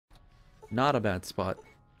Not a bad spot.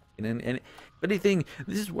 And if anything,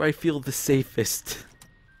 this is where I feel the safest.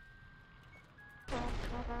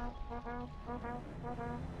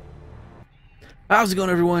 How's it going,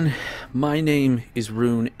 everyone? My name is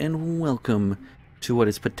Rune, and welcome to what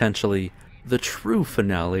is potentially the true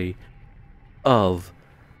finale of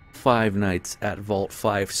Five Nights at Vault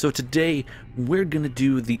 5. So today, we're gonna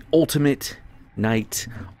do the ultimate night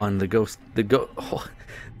on the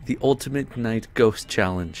the ultimate night ghost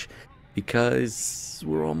challenge, because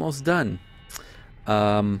we're almost done.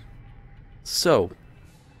 Actually,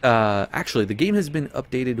 the game has been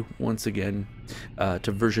updated once again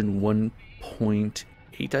to version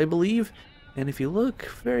 1.8, I believe. And if you look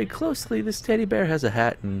very closely, this teddy bear has a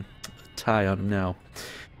hat and a tie on him now.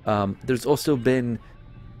 There's also been,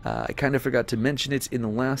 I kind of forgot to mention it in the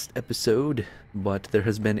last episode, but there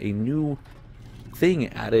has been a new thing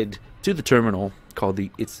added to the terminal called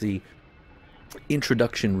the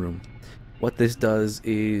introduction room. What this does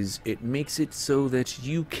is it makes it so that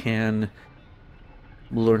you can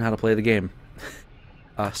learn how to play the game.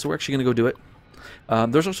 So we're actually going to go do it.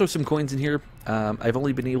 There's also some coins in here. I've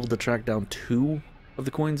only been able to track down 2 of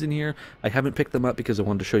the coins in here. I haven't picked them up because I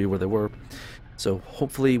wanted to show you where they were. So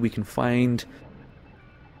hopefully we can find,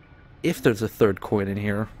 if there's a third coin in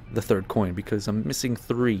here, the third coin, because I'm missing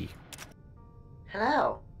 3.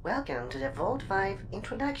 Hello, welcome to the Vault 5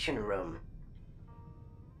 introduction room.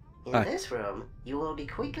 In this room, you will be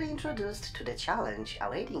quickly introduced to the challenge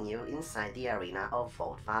awaiting you inside the arena of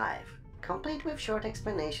Vault 5, complete with short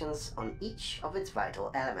explanations on each of its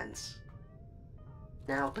vital elements.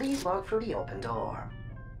 Now please walk through the open door.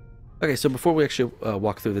 Okay, so before we actually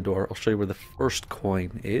walk through the door, I'll show you where the first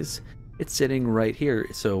coin is. It's sitting right here,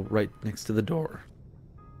 so right next to the door.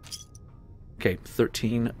 Okay,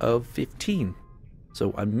 13 of 15.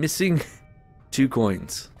 So I'm missing 2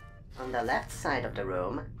 coins. On the left side of the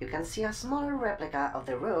room, you can see a smaller replica of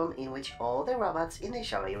the room in which all the robots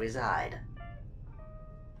initially reside.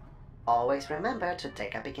 Always remember to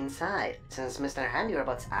take a peek inside, since Mr. Handy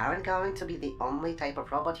Robots aren't going to be the only type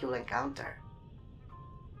of robot you'll encounter.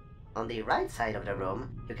 On the right side of the room,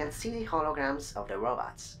 you can see the holograms of the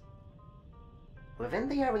robots. Within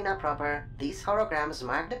the arena proper, these holograms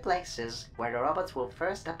mark the places where the robots will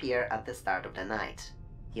first appear at the start of the night.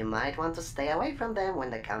 You might want to stay away from them when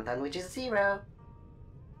the countdown reaches 0.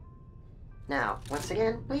 Now, once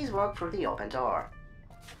again, please walk through the open door.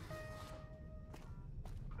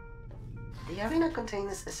 The arena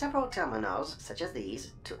contains several terminals, such as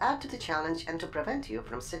these, to add to the challenge and to prevent you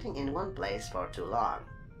from sitting in one place for too long.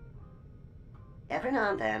 Every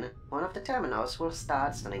now and then, one of the terminals will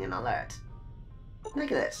start sending an alert. Like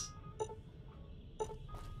this.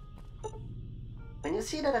 When you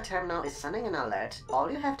see that a terminal is sending an alert,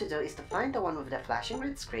 all you have to do is to find the one with the flashing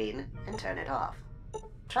red screen and turn it off.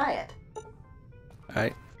 Try it.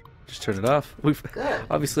 Alright, just turn it off. Good.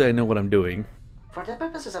 Obviously I know what I'm doing. For the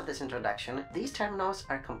purposes of this introduction, these terminals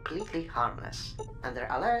are completely harmless, and their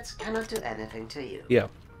alerts cannot do anything to you. Yeah.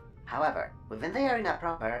 However, within the arena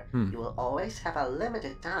proper, you will always have a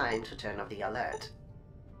limited time to turn off the alert.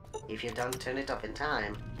 If you don't turn it off in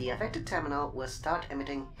time, the affected terminal will start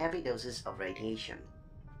emitting heavy doses of radiation.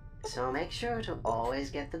 So make sure to always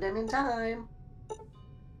get to them in time.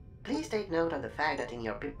 Please take note of the fact that in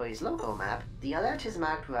your Pip-Boy's local map, the alert is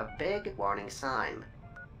marked with a big warning sign.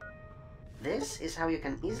 This is how you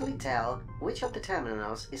can easily tell which of the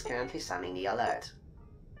terminals is currently sending the alert.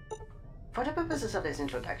 For the purposes of this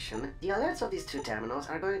introduction, the alerts of these 2 terminals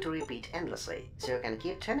are going to repeat endlessly, so you can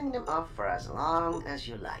keep turning them off for as long as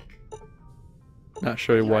you like. Not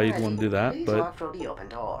sure why you'd want to do that, please but walk through the open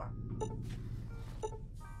door.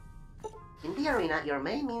 In the arena, your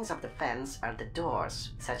main means of defense are the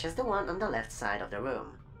doors, such as the one on the left side of the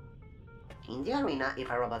room. In the arena, if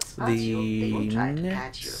a robot spots you, they will try to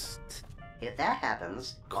catch you. If that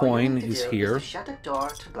happens, coin all you need is to do here. is to shut the door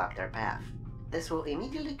to block their path. This will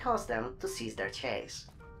immediately cause them to cease their chase.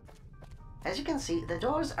 As you can see, the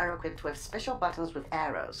doors are equipped with special buttons with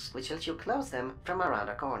arrows, which let you close them from around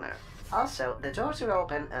a corner. Also, the doors will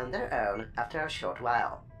open on their own after a short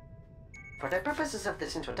while. For the purposes of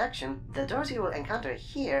this introduction, the doors you will encounter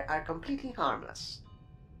here are completely harmless.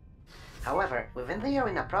 However, within the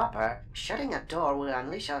arena proper, shutting a door will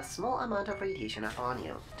unleash a small amount of radiation upon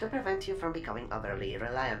you, to prevent you from becoming overly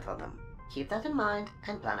reliant on them. Keep that in mind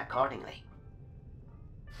and plan accordingly.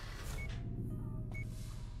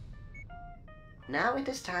 Now it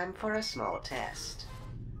is time for a small test.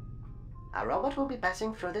 A robot will be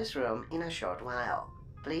passing through this room in a short while.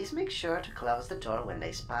 Please make sure to close the door when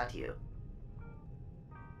they spot you.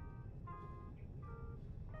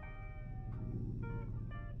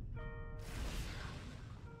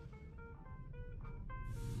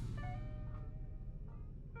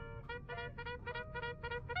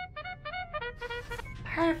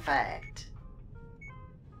 Perfect.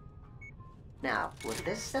 Now, with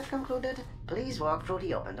this step concluded, please walk through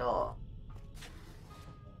the open door.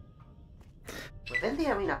 Within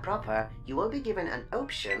the arena proper, you will be given an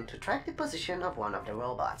option to track the position of one of the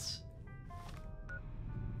robots.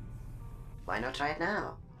 Why not try it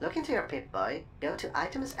now? Look into your Pip-Boy, go to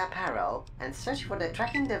Items Apparel, and search for the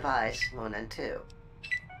tracking device 1 and 2.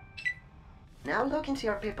 Now look into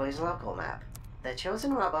your Pip-Boy's local map. The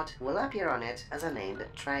chosen robot will appear on it as a named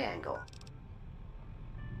triangle.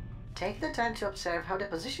 Take the time to observe how the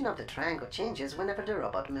position of the triangle changes whenever the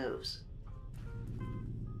robot moves.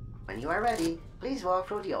 When you are ready, please walk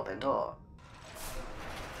through the open door.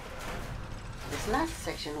 This last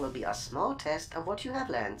section will be a small test of what you have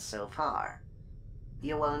learned so far.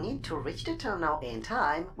 You will need to reach the terminal in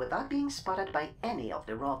time without being spotted by any of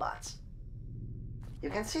the robots. You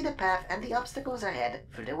can see the path and the obstacles ahead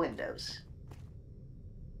through the windows.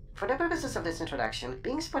 For the purposes of this introduction,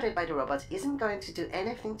 being spotted by the robots isn't going to do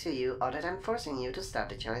anything to you other than forcing you to start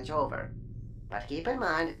the challenge over. But keep in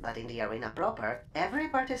mind that in the arena proper, every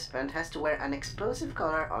participant has to wear an explosive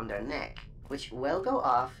collar on their neck, which will go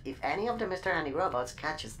off if any of the Mr. Handy robots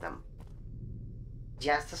catches them.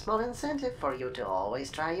 Just a small incentive for you to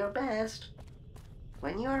always try your best.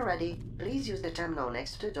 When you are ready, please use the terminal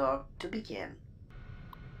next to the door to begin.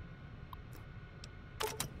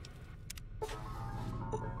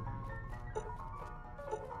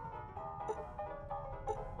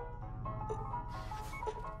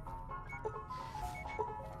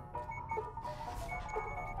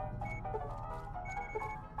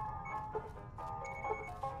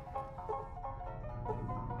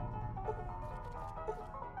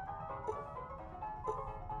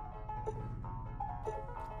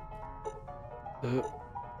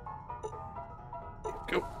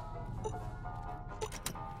 Go.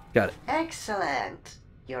 Got it. Excellent!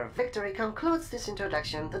 Your victory concludes this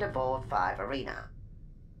introduction to the Vault 5 arena.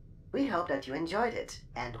 We hope that you enjoyed it,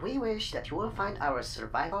 and we wish that you will find our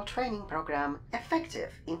survival training program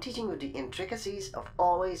effective in teaching you the intricacies of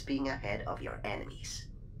always being ahead of your enemies.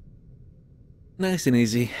 Nice and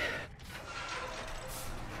easy.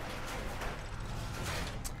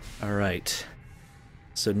 Alright.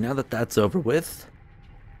 So now that that's over with,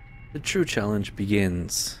 the true challenge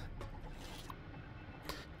begins.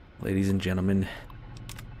 Ladies and gentlemen,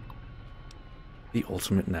 the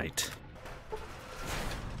ultimate night.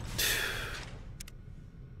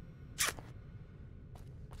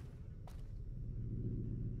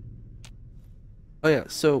 Oh yeah,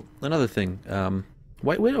 so another thing,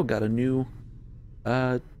 White Widow got a new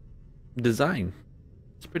design.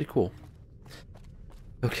 It's pretty cool.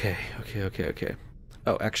 Okay.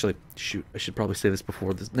 Oh, actually, shoot, I should probably say this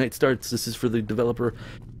before the night starts. This is for the developer.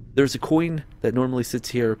 There's a coin that normally sits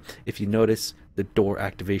here. If you notice, the door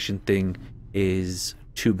activation thing is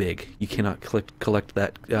too big. You cannot collect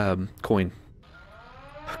that coin.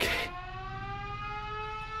 Okay.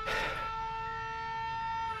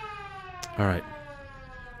 Alright.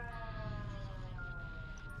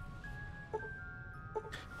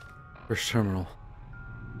 First terminal.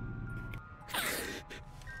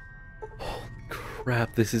 Holy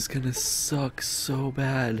crap, this is gonna suck so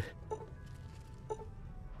bad.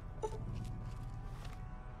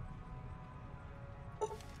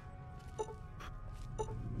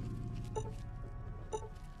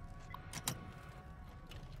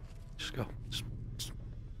 Just go. Just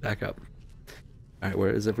back up. Alright,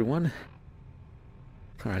 where is everyone?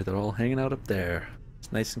 Alright, they're all hanging out up there.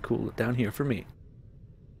 It's nice and cool down here for me.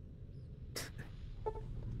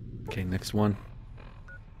 Okay, next one.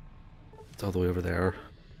 It's all the way over there.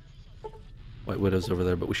 White Widow's over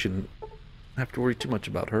there, but we shouldn't have to worry too much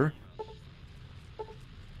about her.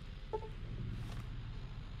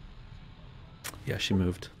 Yeah, she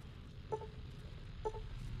moved.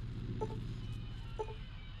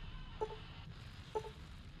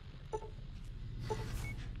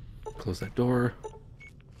 Close that door.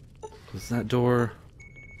 Close that door.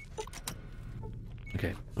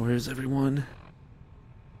 Okay, where's everyone?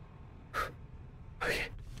 Okay,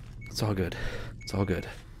 it's all good. It's all good.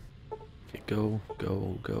 Okay, go.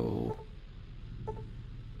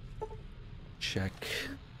 Check.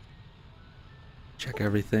 Check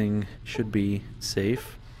everything. Should be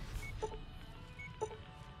safe.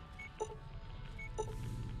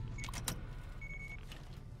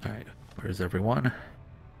 Alright, where's everyone?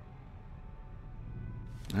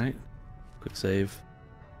 Alright, quick save.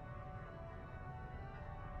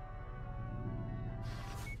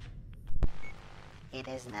 It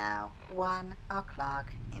is now 1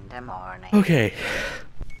 o'clock in the morning. Okay.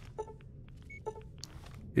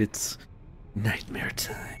 It's nightmare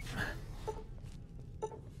time.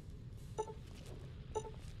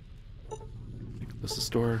 Close the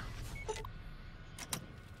store.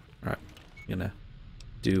 Alright. I'm gonna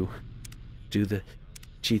do the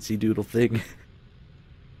cheatsy doodle thing.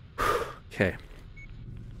 Okay.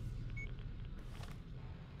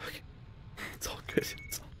 It's all good.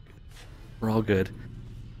 It's all good. We're all good.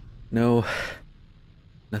 No,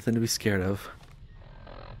 nothing to be scared of.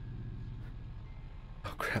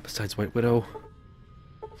 Oh crap, besides White Widow.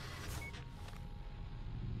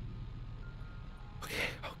 Okay,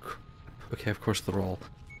 oh, okay, of course they're all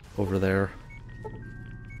over there.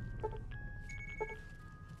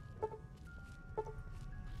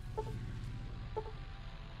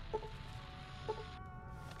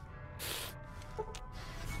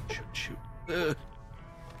 Shoot. Okay,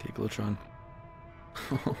 Glitron.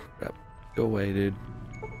 Oh crap. Go away, dude.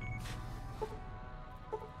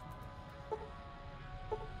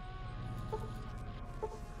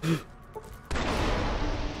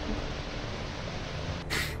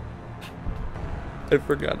 I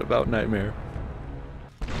forgot about Nightmare.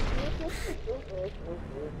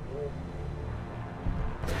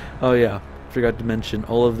 Oh yeah, forgot to mention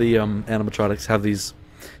all of the animatronics have these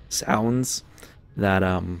sounds that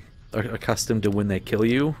are accustomed to when they kill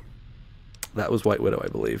you. That was White Widow, I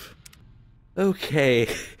believe.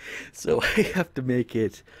 Okay, so I have to make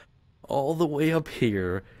it all the way up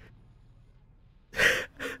here.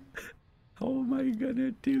 How am I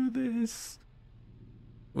gonna do this?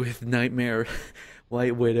 With Nightmare,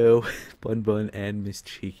 White Widow, Bun Bun, and Miss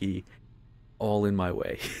Cheeky all in my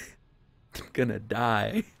way. I'm gonna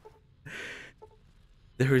die.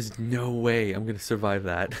 There is no way I'm gonna survive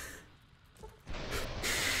that.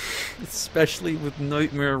 Especially with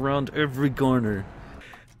Nightmare around every corner.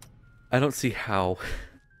 I don't see how.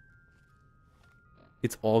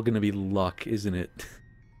 It's all gonna be luck, isn't it?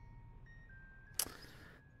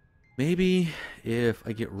 Maybe if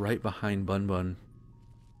I get right behind Bun Bun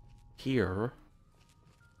here.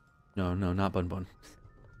 No, not Bun Bun.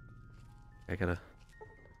 I gotta...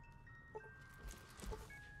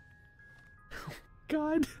 Oh,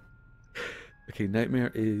 God. Okay,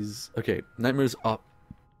 Nightmare is... Okay, Nightmare's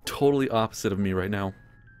totally opposite of me right now.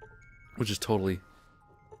 Which is totally...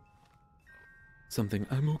 something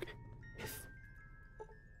I'm okay with.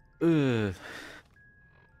 Ugh.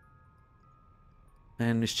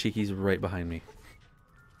 And Miss Cheeky's right behind me.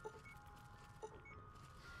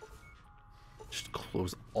 Just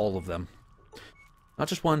close all of them. Not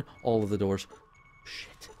just one, all of the doors.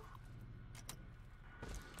 Shit.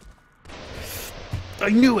 I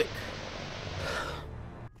knew it!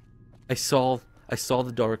 I saw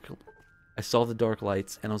the dark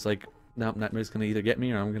lights, and I was like, no, Nightmare's gonna either get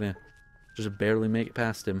me or I'm gonna just barely make it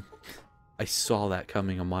past him. I saw that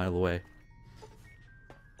coming a mile away.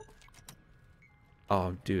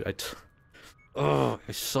 Oh, dude, I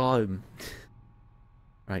saw him.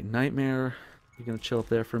 Right, Nightmare, you gonna chill up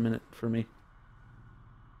there for a minute for me?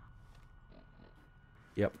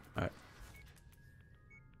 Yep, alright.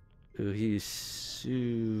 Ooh, he's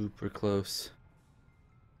super close.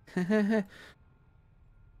 Okay,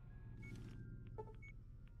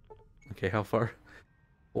 how far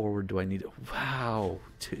forward do I need to... Wow,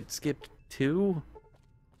 it skipped 2?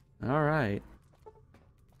 Alright.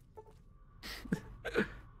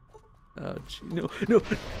 Oh, gee, no.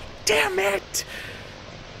 Damn it!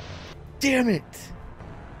 Damn it!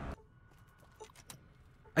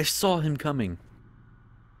 I saw him coming.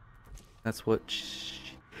 That's what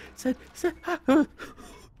she said.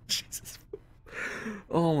 Jesus.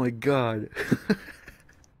 Oh my God.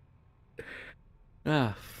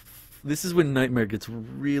 This is when Nightmare gets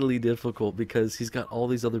really difficult because he's got all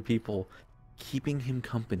these other people keeping him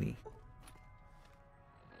company.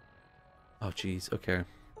 Oh, jeez. Okay.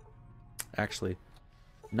 Actually,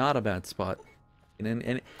 not a bad spot. And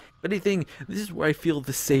if anything, this is where I feel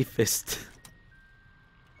the safest.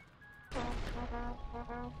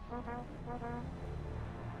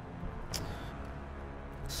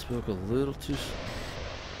 Spoke a little too...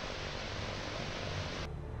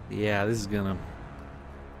 Yeah, this is gonna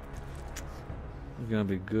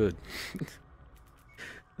be good. This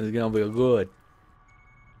is gonna be good.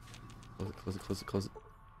 Close it.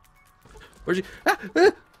 Where's she?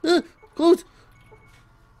 Close!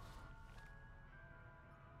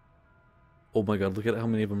 Oh my God, look at how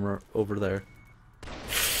many of them are over there.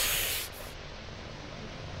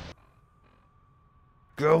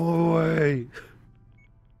 Go away!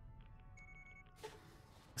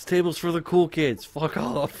 This table's for the cool kids. Fuck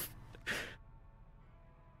off.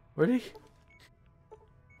 Where'd he?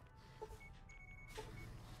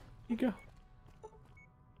 He go?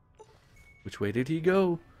 Which way did he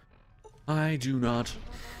go? I do not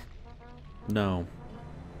know.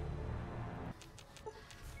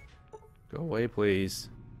 Go away, please.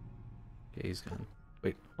 Okay, he's gone.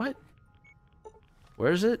 Wait, what?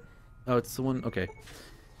 Where is it? Oh, it's the one. Okay.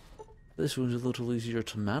 This one's a little easier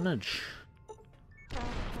to manage.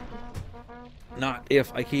 Not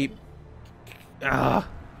if I keep... Ah!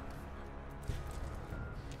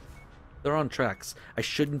 They're on tracks. I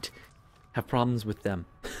shouldn't have problems with them.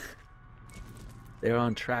 They're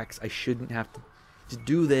on tracks. I shouldn't have to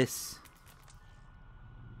do this.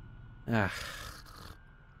 Ah.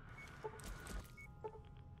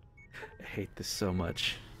 I hate this so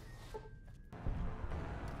much.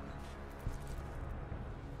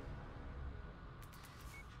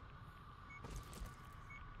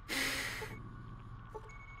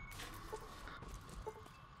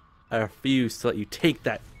 I refuse to let you take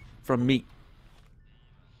that from me.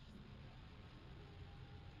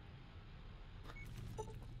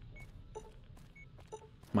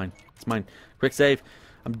 It's mine. It's mine. Quick save.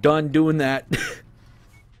 I'm done doing that.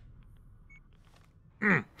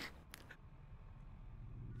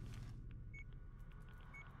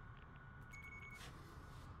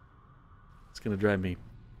 It's gonna drive me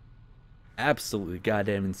absolutely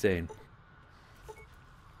goddamn insane.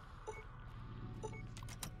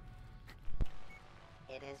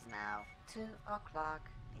 It is now 2 o'clock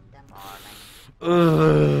in the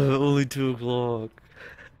morning. Only 2 o'clock.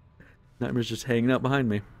 Nightmare's just hanging out behind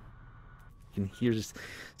me. You can hear this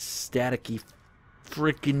staticky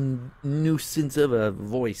freaking nuisance of a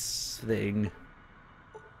voice thing.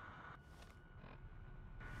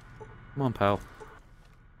 Come on, pal.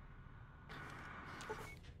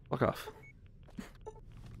 Fuck off.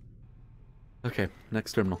 Okay,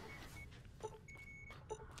 next terminal.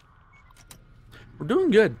 We're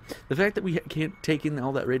doing good. The fact that we can't take in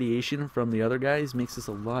all that radiation from the other guys makes this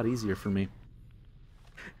a lot easier for me.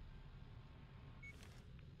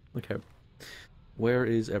 Okay. Where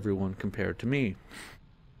is everyone compared to me?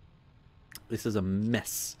 This is a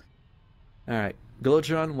mess. Alright.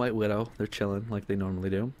 Glotron, White Widow, they're chilling like they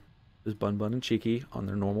normally do. There's Bun Bun and Cheeky on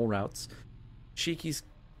their normal routes. Cheeky's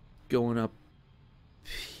going up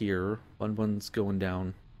here. Bun Bun's going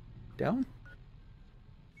down. Down?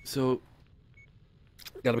 So,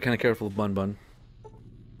 gotta be kind of careful with Bun Bun.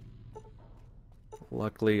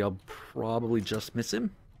 Luckily, I'll probably just miss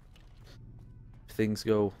him. If things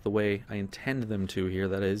go the way I intend them to here,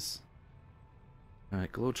 that is.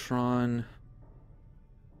 Alright, Glotron.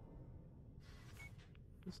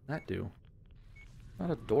 What does that do? Not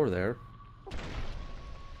a door there.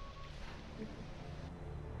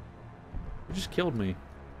 You just killed me.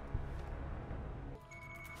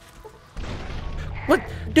 What?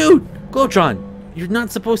 Dude! Glotron! You're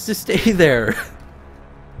not supposed to stay there!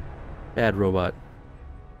 Bad robot.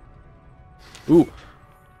 Ooh.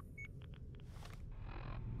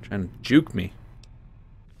 Trying to juke me.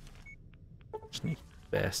 Sneaky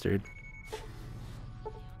bastard.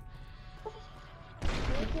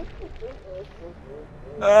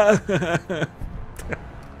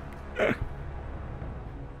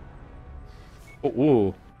 Oh,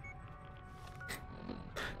 whoa.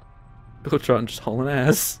 Glotron just hauling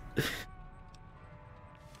ass.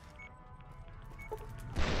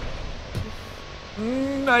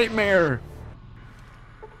 Nightmare.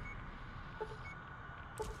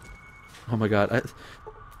 Oh my god.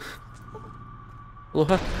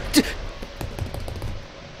 Aloha.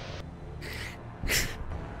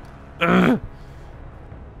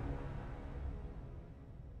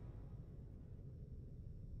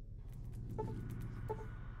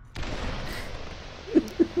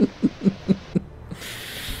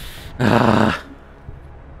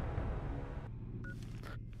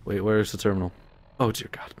 Wait, where's the terminal? Oh dear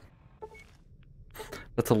god.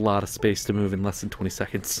 That's a lot of space to move in less than 20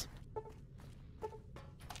 seconds.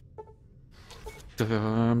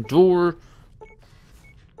 Door.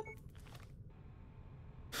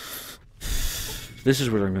 This is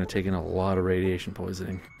where I'm going to take in a lot of radiation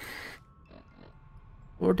poisoning.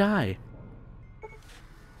 Or die.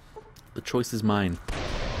 The choice is mine.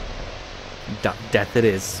 Death it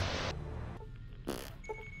is.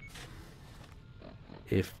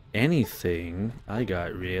 If anything, I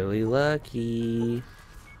got really lucky.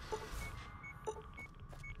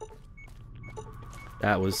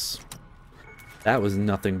 That was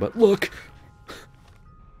nothing but look.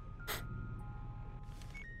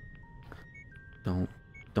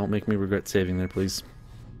 Don't make me regret saving there, please.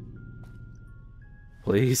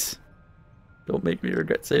 Please. Don't make me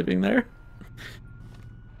regret saving there.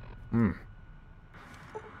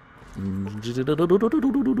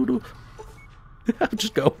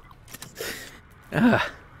 Just go. I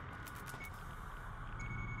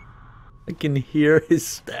can hear his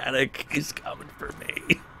static is coming for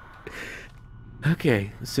me.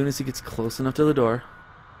 Okay, as soon as he gets close enough to the door.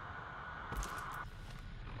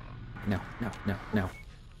 No, no, no, no.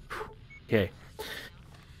 Okay.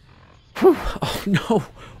 Whew. Oh no!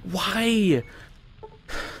 Why?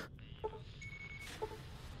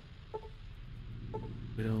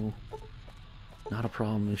 Widow. Not a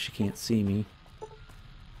problem if she can't see me.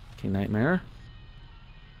 Okay, nightmare.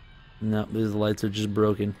 No, these lights are just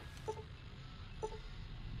broken.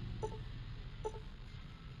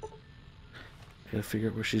 I gotta figure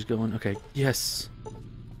out where she's going. Okay, yes.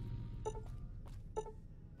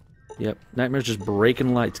 Yep, nightmare's just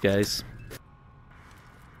breaking lights, guys.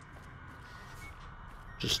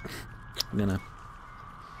 Just I'm gonna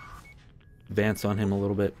advance on him a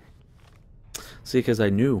little bit. See, because I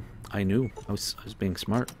knew I was being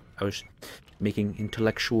smart. I was making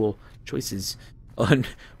intellectual choices on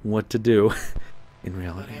what to do. In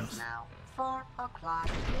reality, It is now 4 o'clock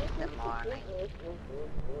in the morning.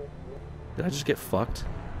 Did I just get fucked?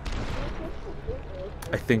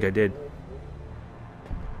 I think I did.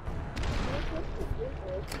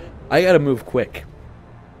 I gotta move quick.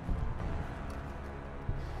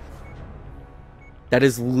 That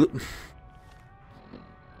is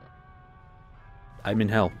I'm in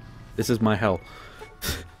hell. This is my hell.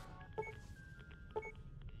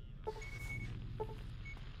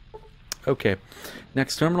 Okay.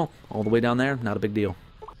 Next terminal, all the way down there, not a big deal.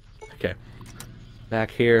 Okay.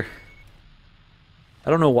 Back here. I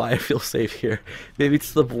don't know why I feel safe here. Maybe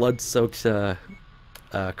it's the blood-soaked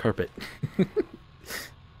carpet.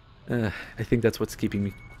 I think that's what's keeping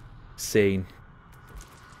me sane.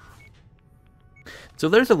 So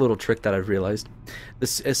there's a little trick that I've realized.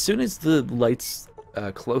 As soon as the lights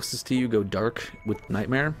closest to you go dark with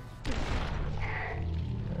Nightmare,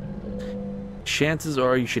 chances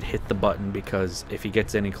are you should hit the button, because if he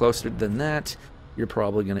gets any closer than that, you're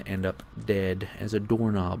probably going to end up dead as a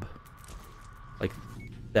doorknob. Like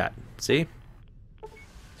that. See?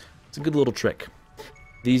 It's a good little trick.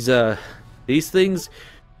 These things,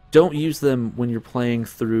 don't use them when you're playing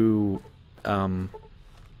through the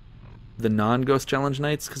non-Ghost Challenge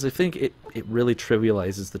nights, because I think it really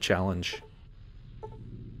trivializes the challenge.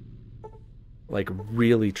 Like,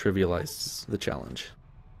 really trivializes the challenge.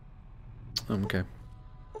 Okay.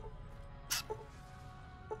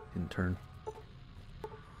 In turn.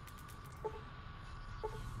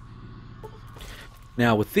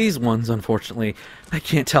 Now, with these ones, unfortunately, I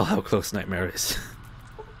can't tell how close Nightmare is.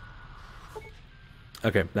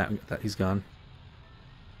 Okay, that he's gone.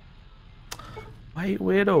 White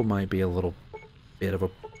Widow might be a little bit of a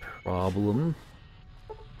problem.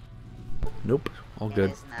 Nope, all good.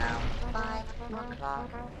 It is now 5 o'clock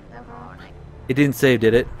in the morning. It didn't save,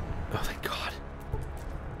 did it? Oh, thank God.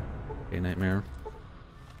 Okay, Nightmare.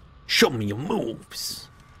 Show me your moves.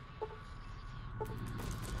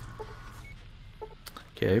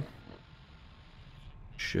 Okay.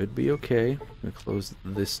 Should be okay. I'm gonna close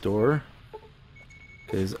this door,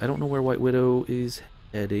 because I don't know where White Widow is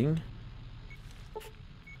heading.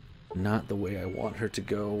 Not the way I want her to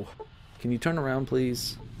go. Can you turn around,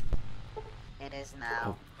 please? It is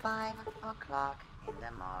now 5 o'clock in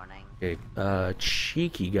the morning. Okay,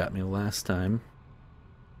 Cheeky got me last time.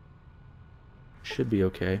 Should be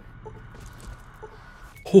okay.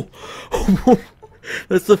 Oh,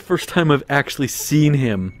 that's the first time I've actually seen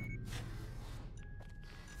him.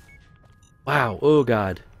 Wow, oh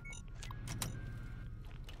God.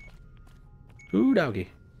 Ooh, doggy.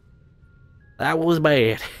 That was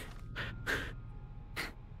bad.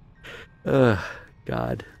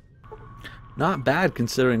 God. Not bad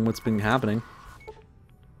considering what's been happening.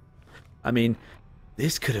 I mean,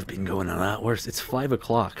 this could have been going a lot worse. It's 5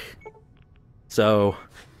 o'clock. So,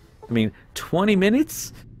 I mean, 20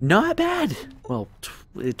 minutes? Not bad. Well,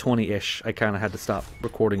 20-ish. I kind of had to stop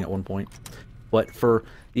recording at one point. But for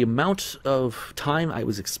the amount of time I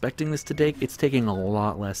was expecting this to take, it's taking a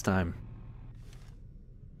lot less time.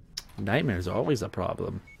 Nightmare's always a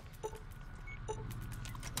problem.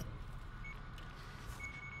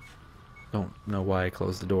 Don't know why I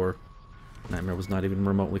closed the door. Nightmare was not even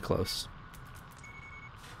remotely close.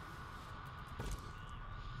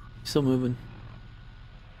 Still moving.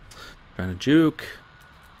 Trying to juke.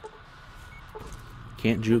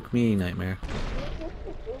 Can't juke me, Nightmare.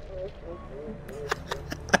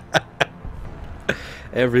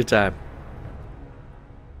 Every time.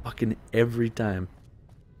 Fucking every time.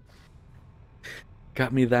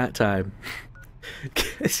 Got me that time.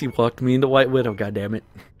 Guess he walked me into White Widow, goddammit.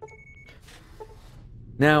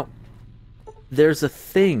 Now, there's a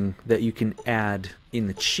thing that you can add in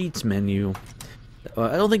the cheats menu.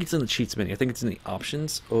 I don't think it's in the cheats menu. I think it's in the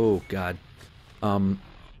options. Oh, God.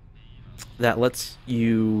 That lets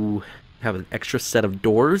you have an extra set of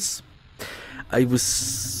doors. I was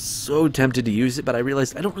so tempted to use it, but I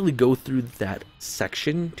realized I don't really go through that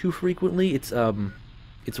section too frequently. It's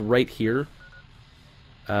right here.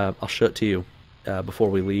 I'll show it to you before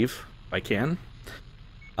we leave, if I can.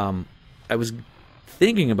 I was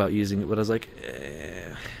thinking about using it, but I was like,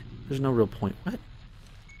 there's no real point. What?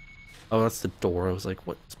 Oh, that's the door. I was like,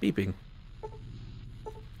 what's beeping?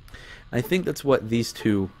 I think that's what these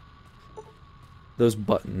two, those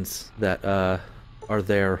buttons that are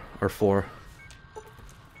there are for.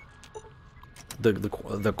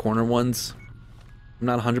 The corner ones. I'm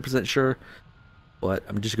not 100% sure, but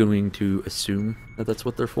I'm just going to assume that that's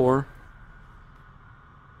what they're for.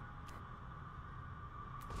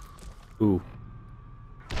 Ooh.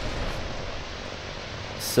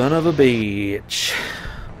 Son of a bitch.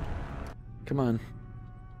 Come on.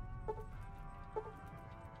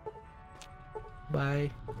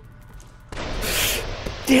 Bye.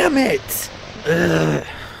 Damn it! Ugh.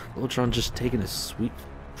 Ultron just taking a sweet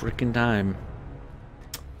frickin' time.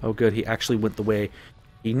 Oh good, he actually went the way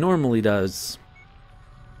he normally does.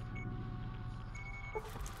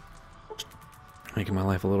 Making my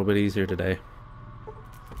life a little bit easier today.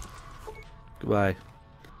 Goodbye.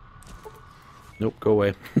 Nope, go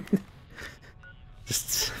away.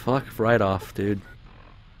 Just fuck right off, dude.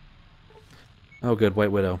 Oh good,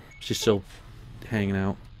 White Widow. She's still hanging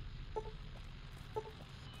out.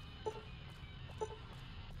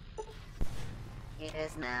 It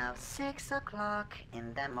is now 6 o'clock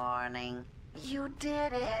in the morning. You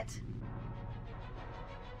did it!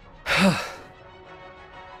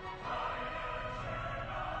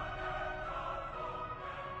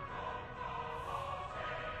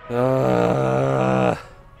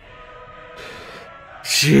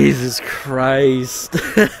 Jesus Christ.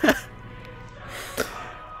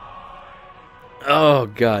 Oh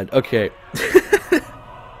God, okay.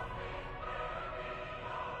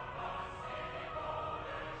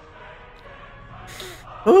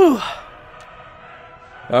 Ooh.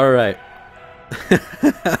 All right.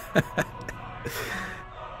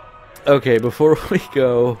 Okay, before we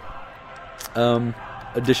go,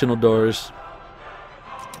 additional doors.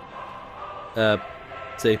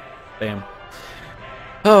 See, bam.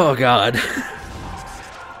 Oh God.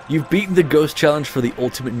 You've beaten the Ghost Challenge for the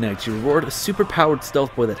Ultimate Knight. You reward a super-powered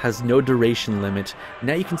stealth boy that has no duration limit.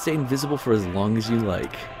 Now you can stay invisible for as long as you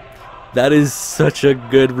like. That is such a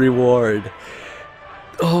good reward.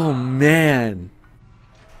 Oh man.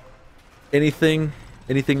 Anything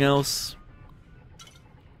else?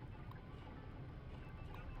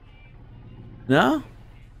 No?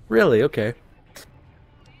 Really? Okay.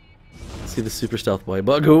 See the super stealth boy.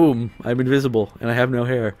 Boom! I'm invisible and I have no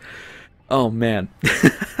hair. Oh man.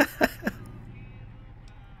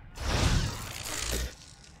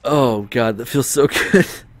 Oh God, that feels so good.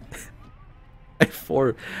 I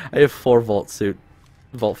have four Vault 5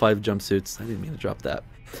 jumpsuits. I didn't mean to drop that.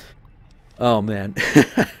 Oh man.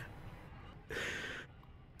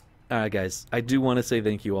 Alright guys, I do want to say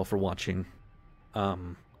thank you all for watching.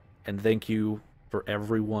 And thank you for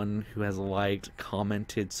everyone who has liked,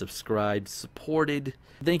 commented, subscribed, supported.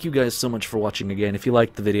 Thank you guys so much for watching again. If you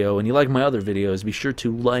liked the video and you like my other videos, be sure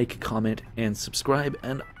to like, comment, and subscribe.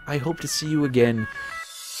 And I hope to see you again